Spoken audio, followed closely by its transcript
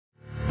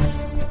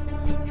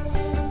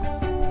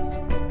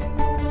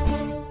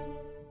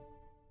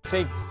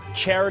say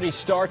charity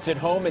starts at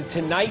home, and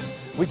tonight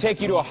we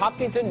take you to a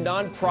Hopkinton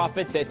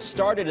nonprofit that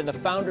started in the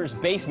founder's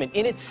basement.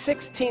 In its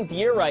 16th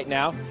year right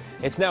now,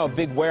 it's now a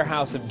big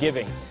warehouse of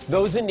giving.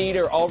 Those in need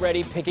are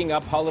already picking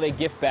up holiday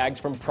gift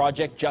bags from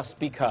Project Just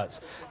Because.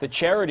 The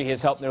charity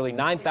has helped nearly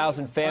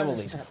 9,000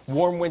 families.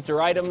 Warm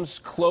winter items,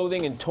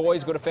 clothing, and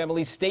toys go to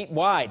families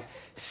statewide.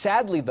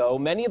 Sadly, though,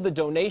 many of the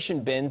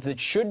donation bins that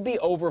should be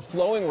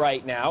overflowing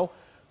right now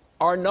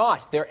are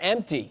not. They're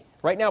empty.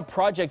 Right now,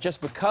 Project Just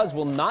Because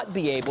will not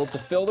be able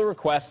to fill the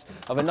requests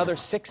of another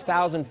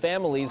 6,000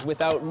 families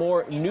without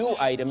more new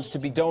items to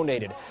be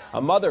donated.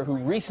 A mother who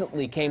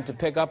recently came to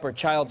pick up her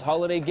child's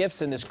holiday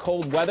gifts in this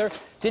cold weather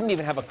didn't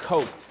even have a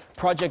coat.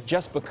 Project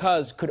Just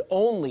Because could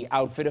only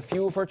outfit a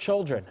few of her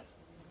children.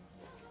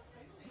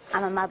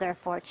 I'm a mother of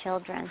 4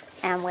 children,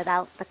 and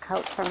without the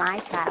coat for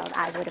my child,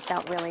 I would have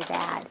felt really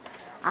bad.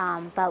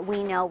 But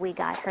we know we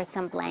got her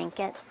some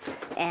blankets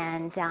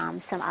and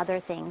some other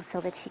things so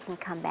that she can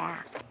come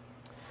back.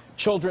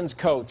 Children's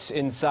coats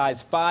in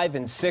size 5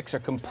 and 6 are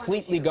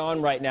completely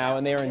gone right now,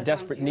 and they are in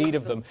desperate need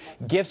of them.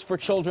 Gifts for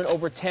children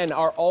over 10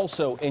 are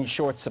also in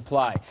short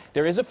supply.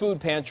 There is a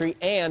food pantry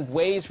and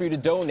ways for you to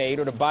donate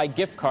or to buy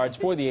gift cards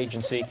for the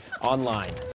agency online.